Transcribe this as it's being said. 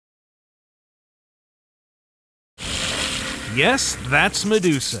Yes, that's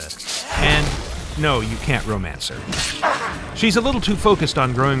Medusa. And no, you can't romance her. She's a little too focused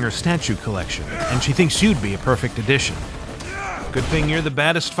on growing her statue collection, and she thinks you'd be a perfect addition. Good thing you're the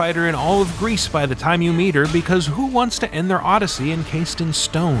baddest fighter in all of Greece by the time you meet her, because who wants to end their Odyssey encased in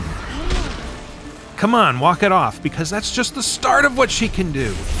stone? Come on, walk it off, because that's just the start of what she can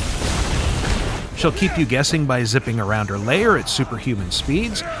do. She'll keep you guessing by zipping around her lair at superhuman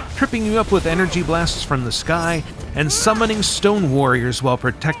speeds, tripping you up with energy blasts from the sky, and summoning stone warriors while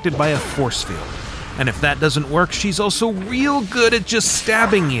protected by a force field. And if that doesn't work, she's also real good at just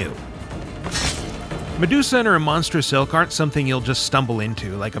stabbing you. Medusa and her monstrous ilk aren't something you'll just stumble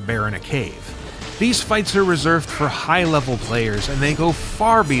into like a bear in a cave. These fights are reserved for high-level players, and they go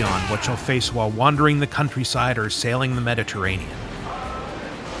far beyond what you'll face while wandering the countryside or sailing the Mediterranean.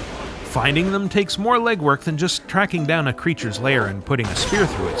 Finding them takes more legwork than just tracking down a creature's lair and putting a spear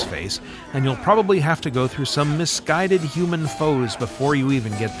through its face, and you'll probably have to go through some misguided human foes before you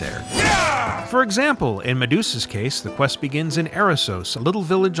even get there. For example, in Medusa's case, the quest begins in Erissos, a little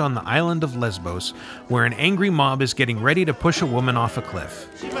village on the island of Lesbos, where an angry mob is getting ready to push a woman off a cliff.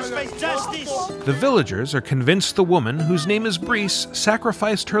 She must face justice! The villagers are convinced the woman, whose name is Brice,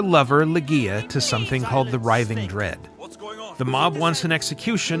 sacrificed her lover, Ligeia, to something called the Writhing Dread. The mob wants an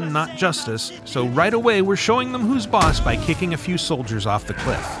execution, not justice, so right away we're showing them who's boss by kicking a few soldiers off the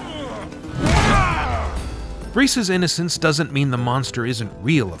cliff. Brice's innocence doesn't mean the monster isn't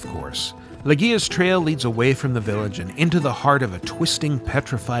real, of course. Ligeia's trail leads away from the village and into the heart of a twisting,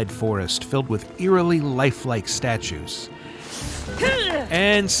 petrified forest filled with eerily lifelike statues.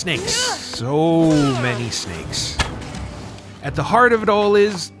 And snakes. So many snakes. At the heart of it all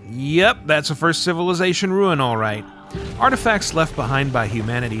is, yep, that's a first civilization ruin, all right. Artifacts left behind by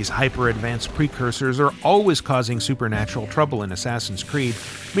humanity's hyper-advanced precursors are always causing supernatural trouble in Assassin's Creed,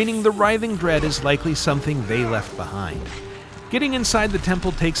 meaning the Writhing Dread is likely something they left behind. Getting inside the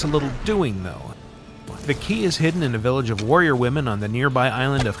temple takes a little doing, though. The key is hidden in a village of warrior women on the nearby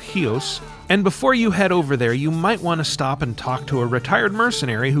island of Chios, and before you head over there, you might want to stop and talk to a retired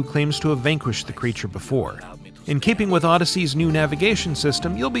mercenary who claims to have vanquished the creature before. In keeping with Odyssey's new navigation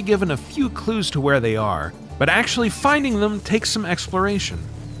system, you'll be given a few clues to where they are, but actually finding them takes some exploration.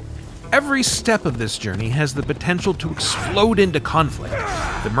 Every step of this journey has the potential to explode into conflict.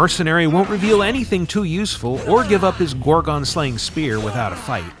 The mercenary won't reveal anything too useful or give up his Gorgon-slaying spear without a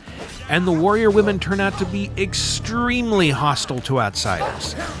fight, and the warrior women turn out to be extremely hostile to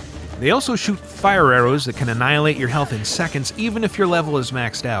outsiders. They also shoot fire arrows that can annihilate your health in seconds, even if your level is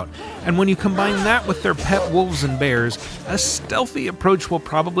maxed out. And when you combine that with their pet wolves and bears, a stealthy approach will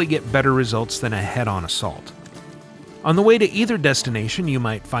probably get better results than a head-on assault. On the way to either destination, you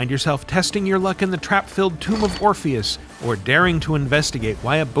might find yourself testing your luck in the trap-filled Tomb of Orpheus, or daring to investigate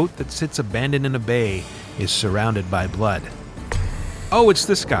why a boat that sits abandoned in a bay is surrounded by blood. Oh, it's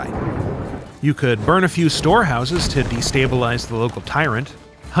this guy. You could burn a few storehouses to destabilize the local tyrant,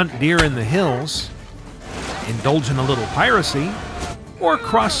 hunt deer in the hills, indulge in a little piracy, or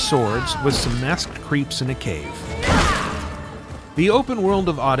cross swords with some masked creeps in a cave. The open world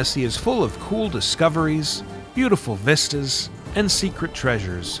of Odyssey is full of cool discoveries, beautiful vistas, and secret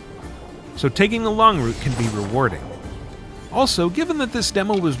treasures, so taking the long route can be rewarding. Also, given that this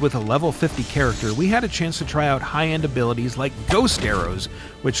demo was with a level 50 character, we had a chance to try out high-end abilities like ghost arrows,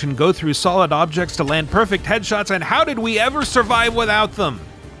 which can go through solid objects to land perfect headshots, and how did we ever survive without them?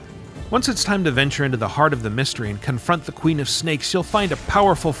 Once it's time to venture into the heart of the mystery and confront the Queen of Snakes, you'll find a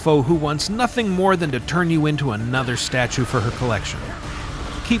powerful foe who wants nothing more than to turn you into another statue for her collection.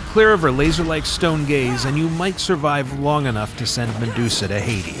 Keep clear of her laser-like stone gaze, and you might survive long enough to send Medusa to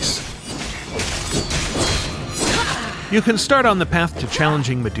Hades. You can start on the path to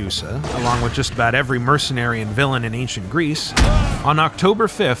challenging Medusa, along with just about every mercenary and villain in ancient Greece, on October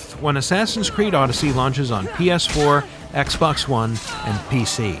 5th, when Assassin's Creed Odyssey launches on PS4, Xbox One, and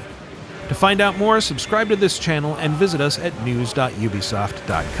PC. To find out more, subscribe to this channel and visit us at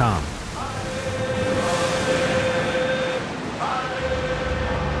news.ubisoft.com.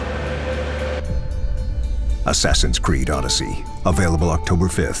 Assassin's Creed Odyssey, available October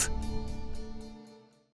 5th.